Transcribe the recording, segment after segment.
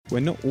we're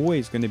not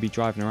always going to be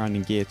driving around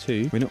in gear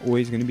 2. We're not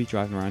always going to be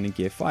driving around in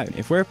gear 5.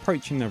 If we're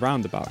approaching the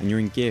roundabout and you're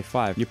in gear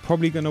 5, you're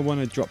probably going to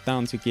want to drop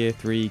down to gear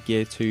 3,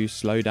 gear 2,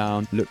 slow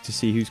down, look to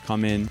see who's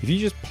coming. If you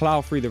just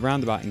plow through the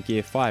roundabout in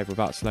gear 5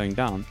 without slowing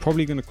down,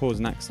 probably going to cause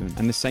an accident.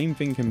 And the same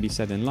thing can be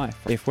said in life.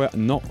 If we're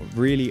not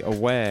really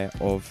aware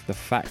of the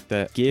fact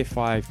that gear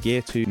 5,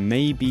 gear 2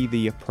 may be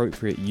the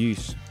appropriate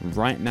use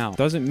right now,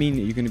 doesn't mean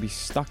that you're going to be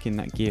stuck in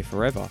that gear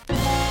forever.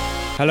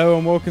 Hello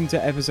and welcome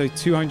to episode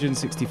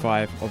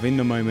 265 of In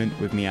The Moment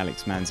with me,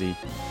 Alex Manzi.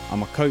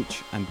 I'm a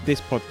coach and this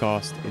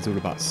podcast is all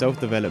about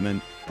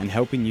self-development and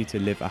helping you to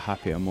live a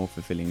happier, more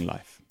fulfilling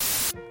life.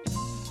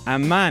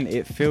 And man,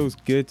 it feels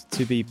good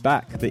to be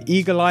back. The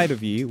eagle-eyed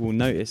of you will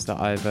notice that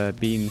I've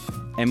been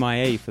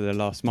MIA for the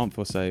last month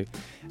or so.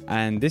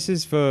 And this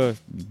is for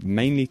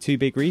mainly two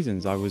big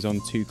reasons. I was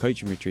on 2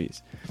 coaching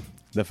retreats.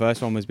 The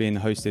first one was being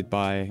hosted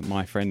by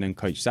my friend and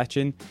coach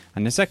Sachin.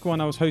 And the second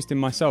one I was hosting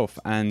myself.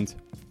 And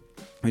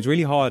it was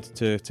really hard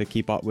to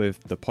keep up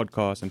with the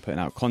podcast and putting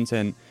out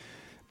content.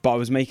 But I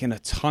was making a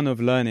ton of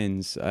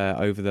learnings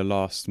over the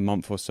last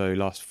month or so,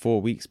 last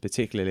 4 weeks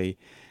particularly.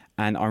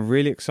 And I'm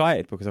really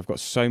excited because I've got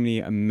so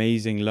many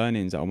amazing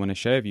learnings that I want to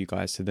share with you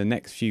guys. So the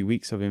next few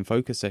weeks of In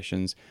Focus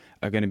sessions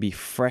are going to be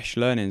fresh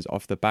learnings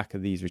off the back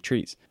of these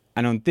retreats.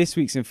 And on this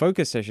week's In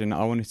Focus session,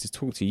 I wanted to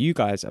talk to you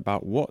guys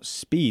about what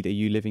speed are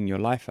you living your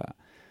life at?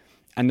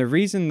 And the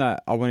reason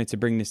that I wanted to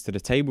bring this to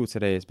the table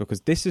today is because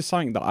this is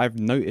something that I've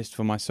noticed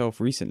for myself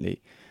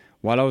recently.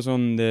 While I was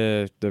on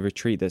the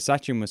retreat that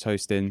Sachin was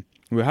hosting,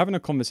 we were having a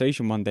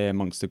conversation one day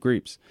amongst the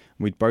groups.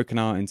 We'd broken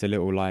out into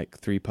little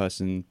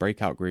 3-person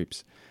breakout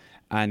groups.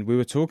 And we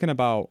were talking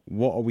about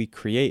what are we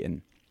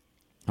creating?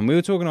 And we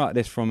were talking about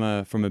this from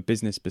a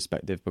business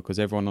perspective because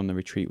everyone on the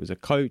retreat was a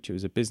coach. It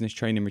was a business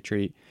training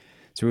retreat.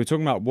 So we were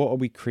talking about what are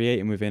we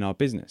creating within our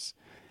business?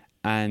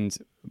 And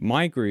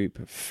my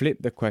group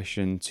flipped the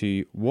question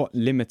to what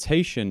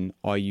limitation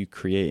are you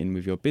creating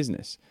with your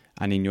business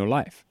and in your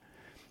life?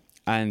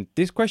 And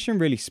this question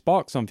really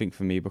sparked something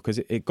for me because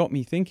it got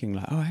me thinking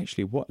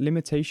actually, what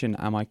limitation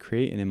am I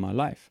creating in my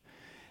life?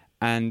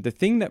 And the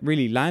thing that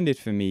really landed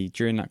for me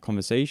during that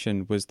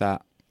conversation was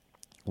that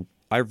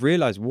I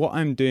realized what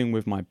I'm doing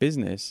with my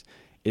business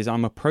is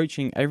I'm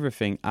approaching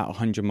everything at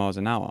 100 miles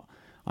an hour.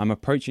 I'm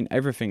approaching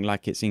everything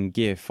like it's in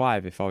gear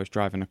 5 if I was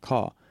driving a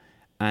car.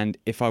 And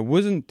if I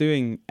wasn't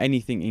doing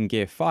anything in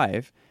gear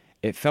 5,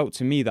 it felt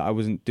to me that I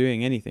wasn't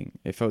doing anything.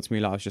 It felt to me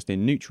like I was just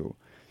in neutral.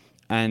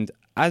 And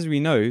as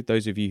we know,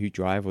 those of you who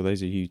drive or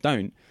those of you who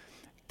don't,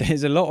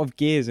 there's a lot of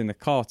gears in the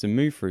car to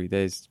move through.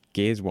 There's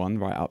gears 1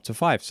 right up to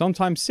 5,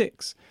 sometimes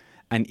 6.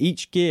 And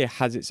each gear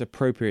has its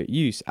appropriate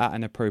use at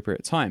an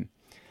appropriate time.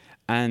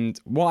 And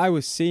what I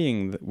was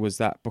seeing was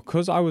that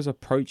because I was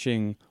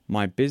approaching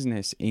my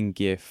business in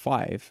gear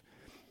 5,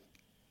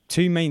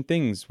 2 main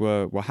things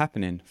were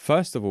happening.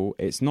 First of all,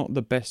 it's not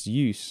the best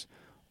use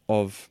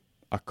of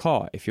a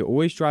car. If you're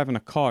always driving a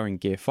car in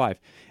gear 5,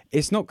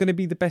 it's not going to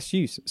be the best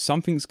use.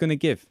 Something's going to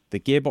give. The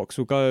gearbox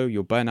will go,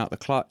 you'll burn out the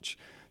clutch,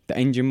 the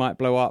engine might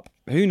blow up.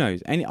 Who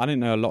knows? I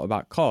don't know a lot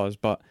about cars,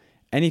 but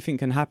anything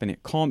can happen.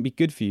 It can't be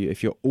good for you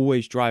if you're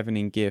always driving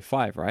in gear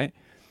 5, right?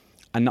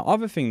 And the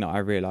other thing that I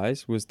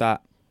realized was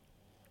that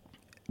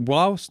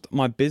whilst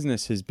my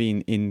business has been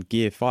in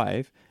gear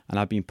 5 and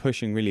I've been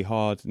pushing really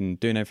hard and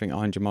doing everything at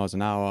 100 miles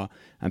an hour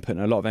and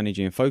putting a lot of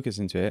energy and focus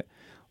into it,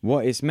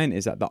 what it's meant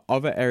is that the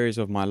other areas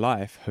of my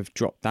life have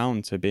dropped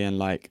down to being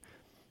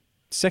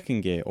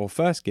second gear or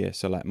first gear.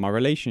 So my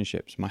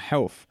relationships, my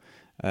health,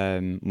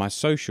 my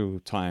social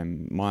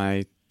time,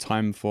 my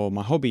time for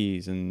my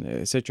hobbies, and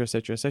etc.,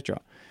 etc.,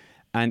 etc.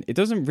 And it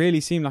doesn't really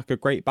seem like a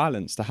great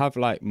balance to have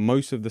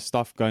most of the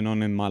stuff going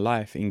on in my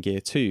life in gear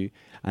 2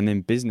 and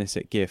then business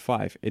at gear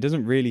 5. It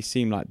doesn't really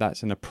seem like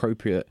that's an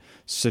appropriate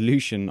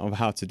solution of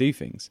how to do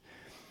things.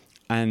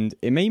 And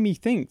it made me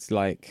think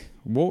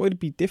what would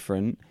be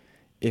different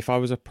if I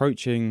was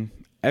approaching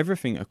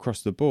everything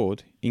across the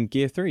board in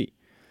gear 3?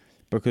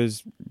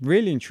 Because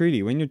really and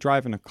truly, when you're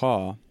driving a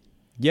car,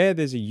 yeah,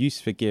 there's a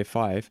use for gear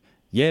 5.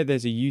 Yeah,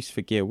 there's a use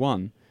for gear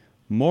 1.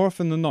 More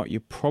often than not, you're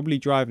probably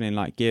driving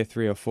in gear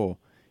 3 or 4.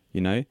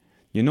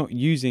 You're not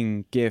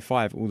using gear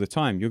 5 all the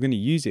time. You're going to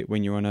use it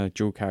when you're on a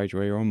dual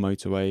carriageway or on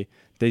motorway.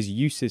 There's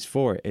uses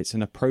for it. It's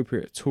an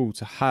appropriate tool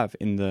to have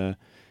in the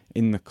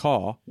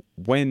car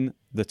when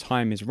the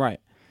time is right.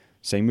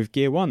 Same with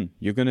gear 1.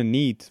 You're going to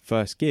need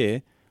first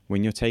gear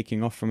when you're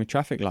taking off from a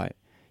traffic light.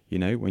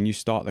 When you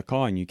start the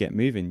car and you get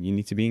moving, you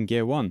need to be in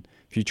gear 1.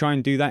 If you try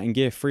and do that in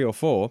gear 3 or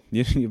 4,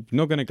 you're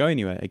not going to go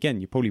anywhere. Again,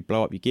 you probably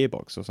blow up your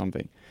gearbox or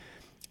something.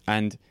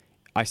 And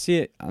I see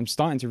it, I'm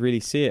starting to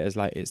really see it as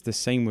it's the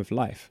same with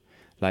life.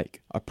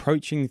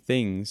 Approaching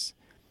things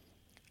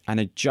and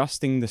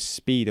adjusting the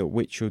speed at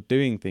which you're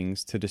doing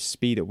things to the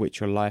speed at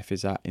which your life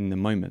is at in the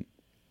moment.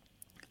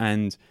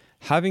 And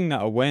having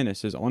that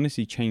awareness has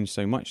honestly changed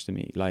so much to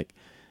me.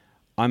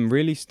 I'm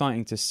really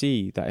starting to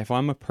see that if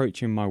I'm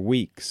approaching my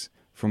weeks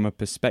from a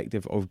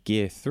perspective of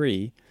gear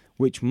 3,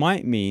 which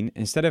might mean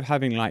instead of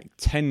having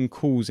 10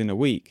 calls in a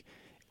week,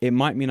 it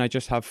might mean I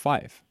just have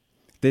 5.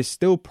 There's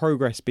still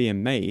progress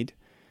being made,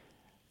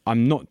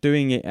 I'm not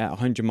doing it at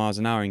 100 miles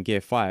an hour in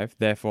gear 5,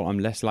 therefore I'm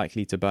less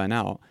likely to burn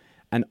out.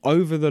 And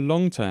over the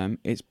long term,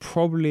 it's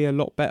probably a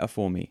lot better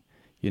for me.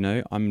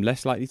 I'm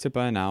less likely to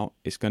burn out.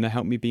 It's going to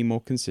help me be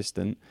more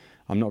consistent.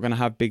 I'm not going to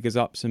have big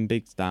ups and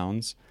big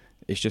downs.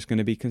 It's just going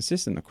to be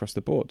consistent across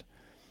the board.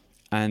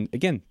 And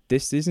again,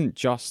 this isn't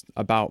just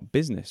about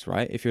business,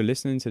 right? If you're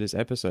listening to this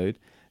episode,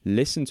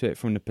 listen to it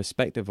from the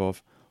perspective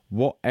of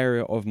what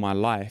area of my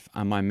life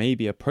am I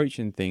maybe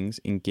approaching things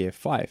in gear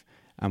 5,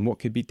 and what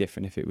could be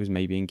different if it was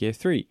maybe in gear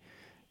 3.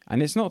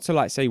 And it's not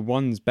to say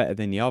one's better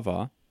than the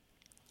other,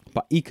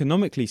 but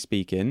economically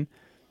speaking,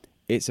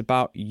 it's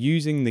about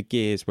using the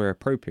gears where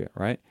appropriate,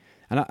 right?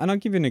 And I'll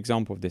give you an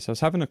example of this. I was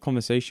having a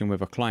conversation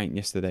with a client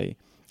yesterday,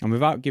 and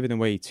without giving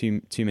away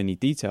too many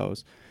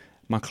details,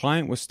 my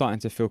client was starting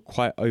to feel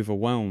quite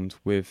overwhelmed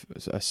with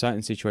a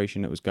certain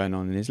situation that was going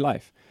on in his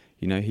life.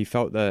 He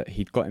felt that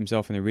he'd got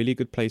himself in a really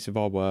good place of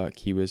our work.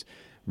 He was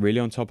really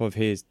on top of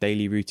his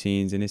daily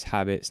routines and his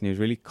habits, and he was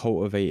really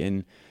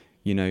cultivating,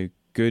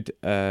 good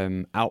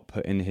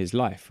output in his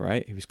life,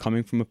 right? He was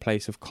coming from a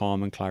place of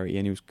calm and clarity,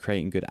 and he was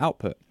creating good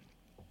output.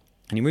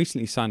 And he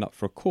recently signed up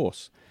for a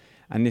course,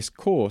 and this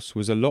course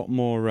was a lot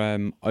more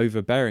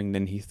overbearing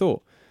than he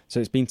thought. So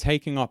it's been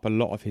taking up a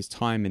lot of his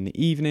time in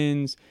the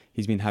evenings.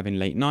 He's been having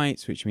late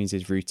nights, which means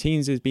his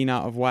routines has been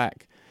out of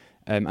whack.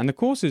 And the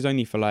course is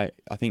only for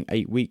I think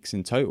 8 weeks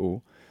in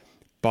total.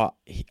 But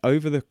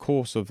over the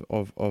course of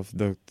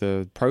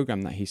the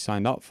program that he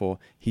signed up for,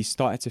 he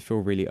started to feel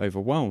really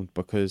overwhelmed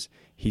because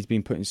he's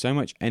been putting so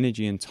much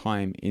energy and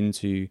time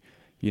into,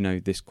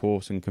 this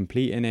course and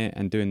completing it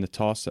and doing the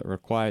tasks that are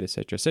required,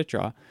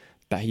 etc.,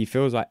 that he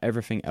feels like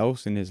everything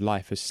else in his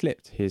life has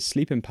slipped. His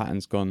sleeping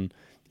pattern's gone,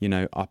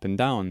 up and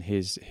down.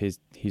 He's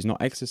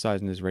not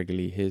exercising as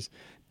regularly. His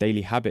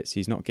daily habits,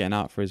 he's not getting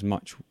out for as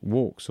much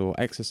walks or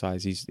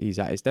exercise. He's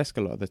at his desk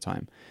a lot of the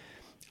time.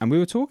 And we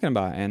were talking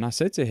about it, and I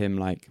said to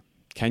him,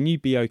 can you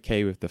be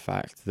okay with the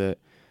fact that,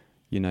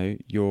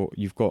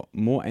 you've got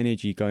more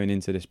energy going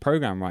into this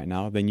program right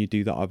now than you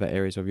do the other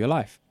areas of your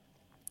life?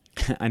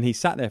 And he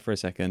sat there for a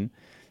second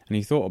and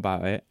he thought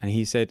about it, and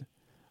he said,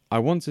 I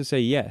want to say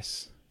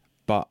yes,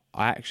 but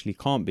I actually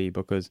can't be,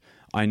 because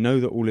I know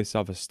that all this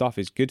other stuff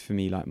is good for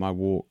me, like my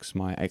walks,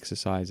 my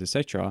exercise,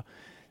 etc.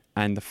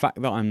 And the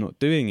fact that I'm not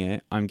doing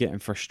it, I'm getting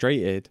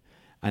frustrated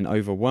and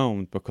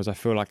overwhelmed because I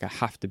feel like I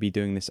have to be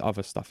doing this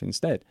other stuff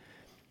instead.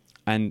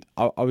 And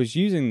I was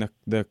using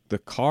the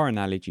car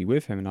analogy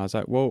with him, and I was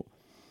like, well,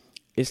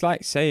 it's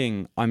like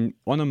saying I'm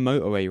on a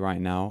motorway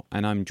right now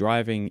and I'm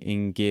driving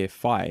in gear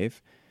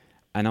 5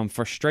 and I'm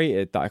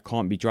frustrated that I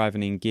can't be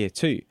driving in gear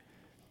 2.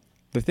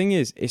 The thing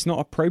is, it's not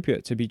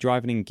appropriate to be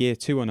driving in gear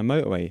 2 on a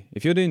motorway.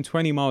 If you're doing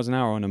 20 miles an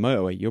hour on a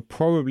motorway, you're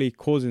probably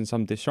causing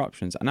some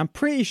disruptions. And I'm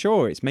pretty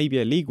sure it's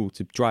maybe illegal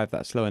to drive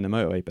that slow in a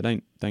motorway, but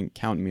don't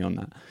count me on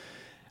that.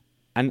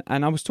 And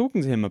I was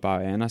talking to him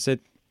about it, and I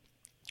said,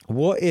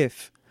 what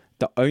if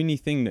the only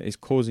thing that is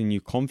causing you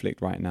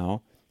conflict right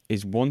now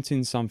is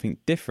wanting something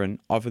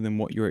different other than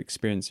what you're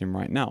experiencing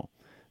right now?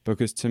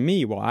 Because to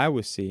me, what I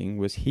was seeing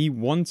was he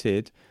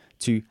wanted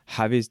to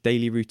have his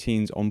daily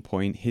routines on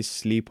point, his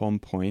sleep on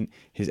point,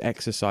 his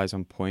exercise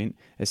on point,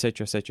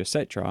 etc., etc.,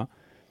 etc.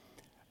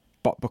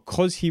 But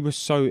because he was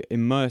so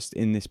immersed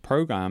in this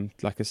program,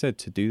 like I said,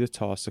 to do the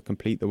tasks, to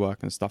complete the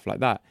work and stuff like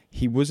that,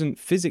 he wasn't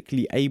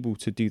physically able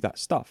to do that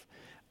stuff.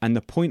 And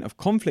the point of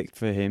conflict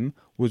for him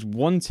was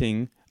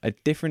wanting a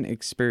different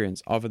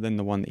experience other than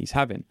the one that he's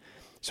having.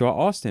 So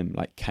I asked him,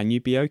 can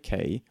you be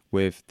okay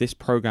with this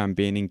program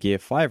being in gear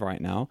 5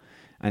 right now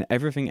and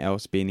everything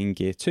else being in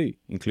gear 2,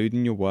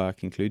 including your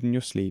work, including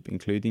your sleep,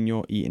 including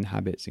your eating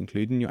habits,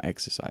 including your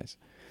exercise?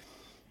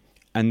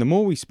 And the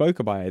more we spoke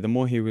about it, the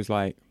more he was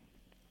like,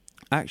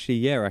 actually,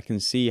 yeah, I can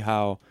see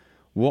how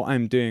what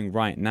I'm doing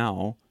right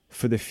now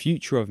for the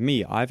future of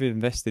me, I've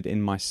invested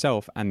in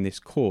myself and this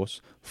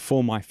course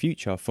for my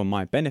future, for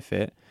my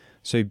benefit.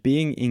 So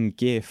being in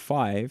gear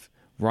 5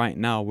 right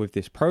now with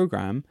this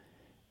program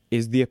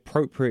is the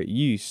appropriate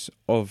use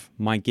of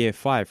my gear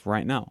 5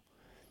 right now.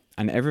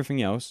 And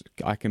everything else,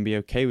 I can be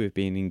okay with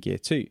being in gear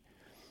 2.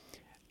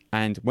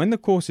 And when the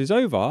course is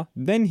over,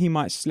 then he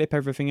might slip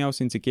everything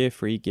else into gear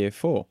 3, gear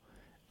 4,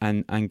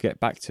 and get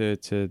back to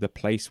the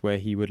place where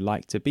he would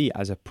like to be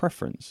as a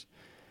preference.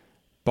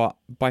 But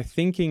by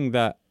thinking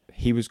that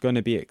he was going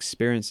to be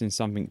experiencing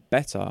something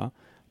better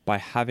by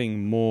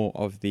having more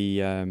of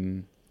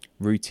the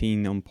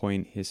routine on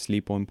point, his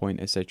sleep on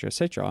point, etc.,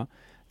 etc.,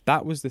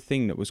 that was the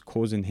thing that was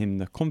causing him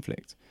the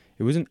conflict.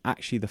 It wasn't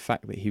actually the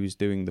fact that he was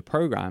doing the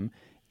program.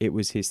 It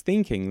was his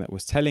thinking that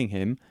was telling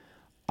him,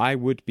 I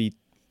would be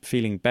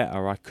feeling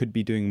better, I could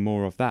be doing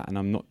more of that, and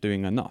I'm not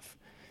doing enough.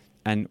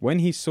 And when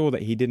he saw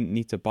that he didn't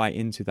need to buy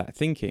into that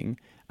thinking,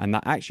 and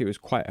that actually it was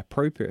quite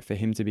appropriate for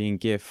him to be in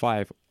gear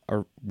 5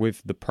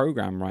 with the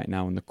program right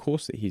now and the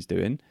course that he's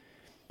doing,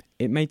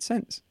 it made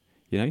sense,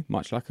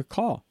 much like a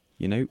car.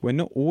 We're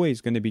not always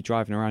going to be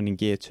driving around in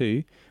gear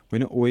 2. We're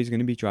not always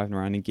going to be driving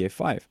around in gear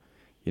 5.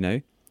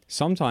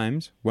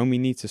 Sometimes when we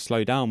need to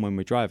slow down when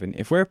we're driving,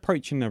 if we're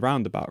approaching a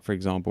roundabout, for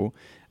example,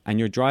 and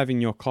you're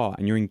driving your car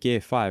and you're in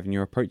gear 5 and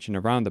you're approaching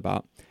a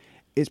roundabout,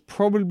 it's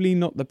probably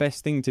not the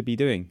best thing to be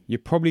doing. You're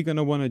probably going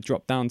to want to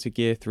drop down to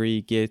gear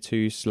 3, gear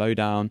 2, slow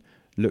down,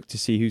 look to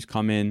see who's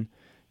coming,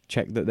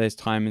 check that there's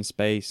time and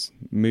space,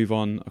 move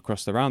on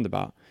across the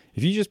roundabout.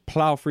 If you just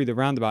plow through the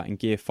roundabout in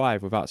gear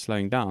 5 without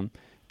slowing down,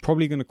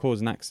 probably going to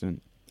cause an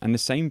accident. And the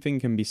same thing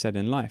can be said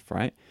in life,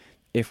 right?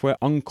 If we're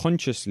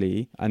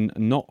unconsciously and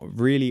not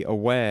really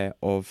aware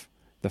of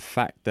the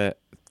fact that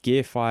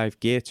gear 5,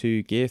 gear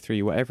 2, gear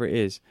 3, whatever it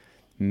is,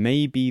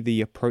 may be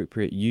the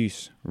appropriate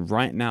use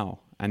right now,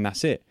 and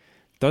that's it.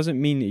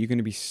 Doesn't mean that you're going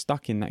to be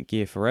stuck in that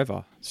gear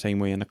forever. Same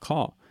way in a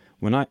car.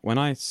 When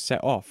I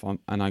set off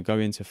and I go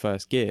into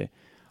first gear,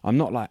 I'm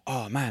not like,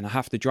 oh man, I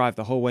have to drive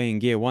the whole way in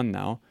gear 1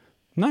 now.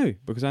 No,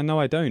 because I know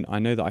I don't. I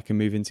know that I can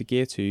move into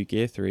gear 2,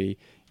 gear 3,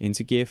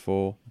 into gear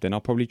 4. Then I'll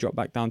probably drop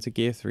back down to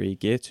gear 3,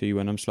 gear 2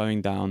 when I'm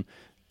slowing down,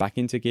 back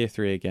into gear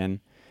 3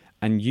 again,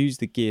 and use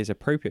the gears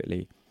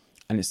appropriately.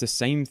 And it's the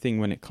same thing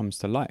when it comes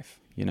to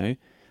life, you know,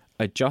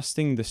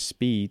 adjusting the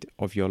speed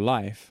of your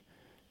life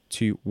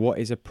to what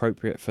is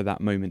appropriate for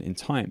that moment in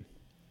time.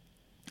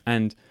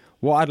 And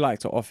what I'd like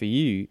to offer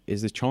you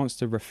is the chance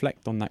to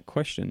reflect on that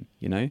question,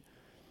 you know.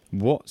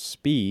 What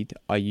speed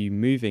are you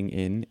moving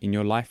in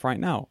your life right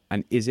now?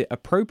 And is it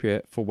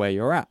appropriate for where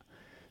you're at?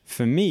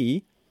 For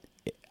me,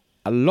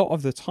 a lot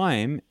of the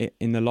time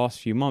in the last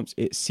few months,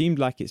 it seemed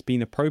like it's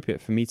been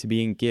appropriate for me to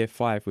be in gear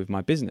 5 with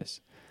my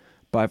business.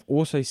 But I've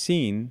also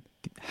seen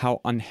how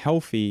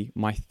unhealthy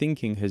my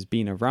thinking has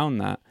been around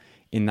that,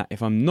 in that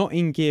if I'm not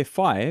in gear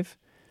 5,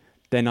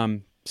 then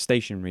I'm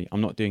stationary.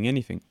 I'm not doing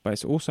anything. But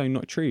it's also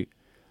not true.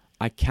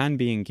 I can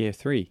be in gear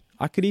 3.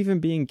 I could even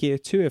be in gear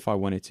 2 if I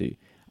wanted to,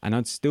 and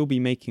I'd still be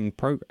making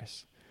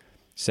progress.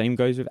 Same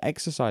goes with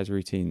exercise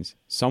routines.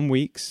 Some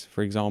weeks,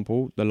 for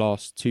example, the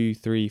last 2,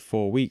 3,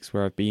 4 weeks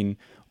where I've been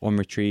on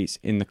retreats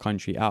in the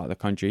country, out of the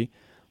country,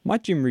 my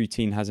gym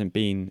routine hasn't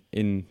been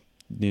in,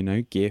 you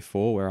know, gear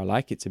 4 where I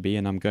like it to be,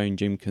 and I'm going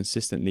gym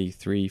consistently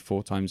 3,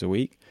 4 times a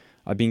week.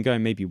 I've been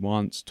going maybe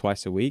once,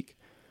 twice a week.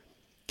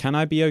 Can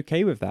I be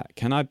okay with that?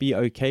 Can I be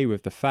okay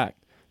with the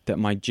fact that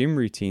my gym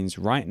routines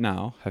right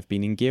now have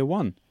been in gear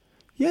 1?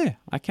 Yeah,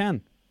 I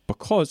can.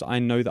 Because I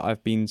know that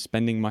I've been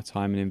spending my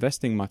time and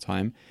investing my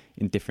time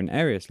in different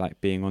areas, like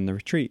being on the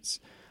retreats,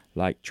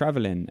 like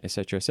traveling,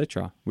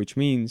 etc., which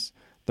means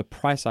the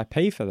price I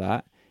pay for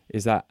that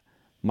is that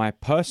my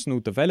personal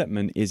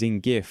development is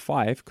in gear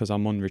 5 because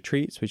I'm on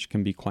retreats, which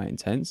can be quite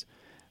intense.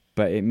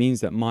 But it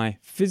means that my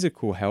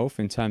physical health,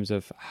 in terms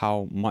of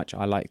how much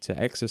I like to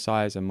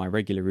exercise and my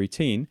regular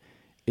routine,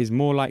 is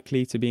more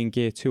likely to be in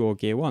gear 2 or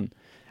gear 1.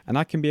 And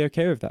I can be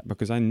okay with that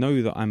because I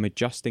know that I'm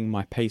adjusting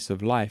my pace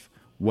of life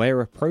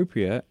where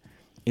appropriate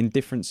in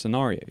different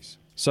scenarios.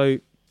 So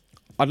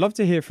I'd love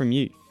to hear from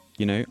you.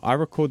 You know, I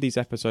record these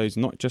episodes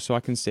not just so I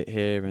can sit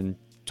here and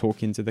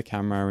talk into the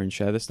camera and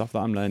share the stuff that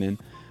I'm learning.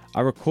 I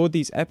record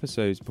these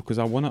episodes because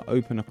I want to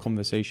open a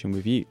conversation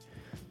with you.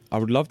 I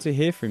would love to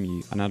hear from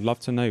you, and I'd love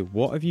to know,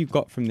 what have you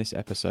got from this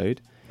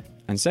episode?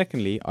 And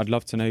secondly, I'd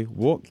love to know,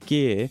 what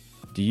gear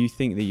do you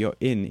think that you're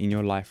in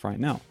your life right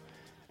now?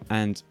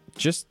 And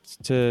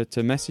just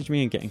to message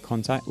me and get in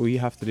contact, all you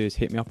have to do is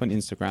hit me up on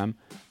Instagram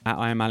at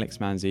I am Alex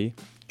Manzi,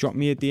 drop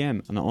me a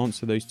DM, and I'll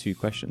answer those 2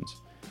 questions.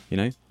 You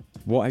know,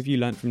 what have you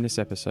learned from this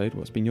episode?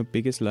 What's been your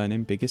biggest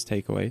learning, biggest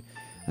takeaway?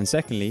 And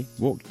secondly,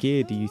 what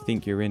gear do you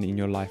think you're in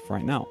your life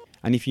right now?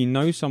 And if you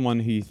know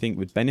someone who you think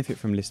would benefit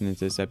from listening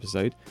to this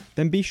episode,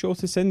 then be sure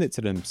to send it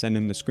to them. Send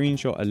them the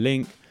screenshot, a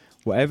link,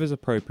 whatever's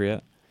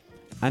appropriate,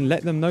 and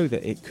let them know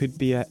that it could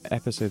be an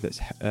episode that's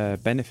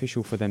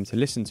beneficial for them to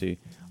listen to.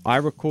 I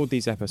record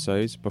these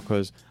episodes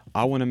because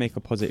I want to make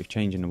a positive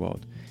change in the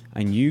world,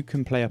 and you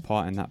can play a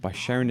part in that by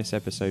sharing this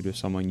episode with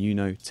someone you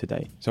know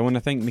today. So I want to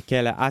thank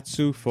Michele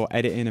Atsu for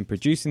editing and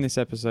producing this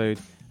episode,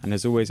 and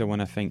as always I want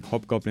to thank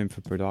Hobgoblin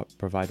for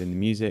providing the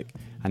music,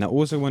 and I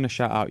also want to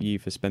shout out you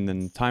for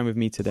spending time with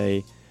me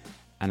today,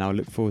 and I'll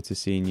look forward to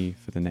seeing you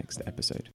for the next episode.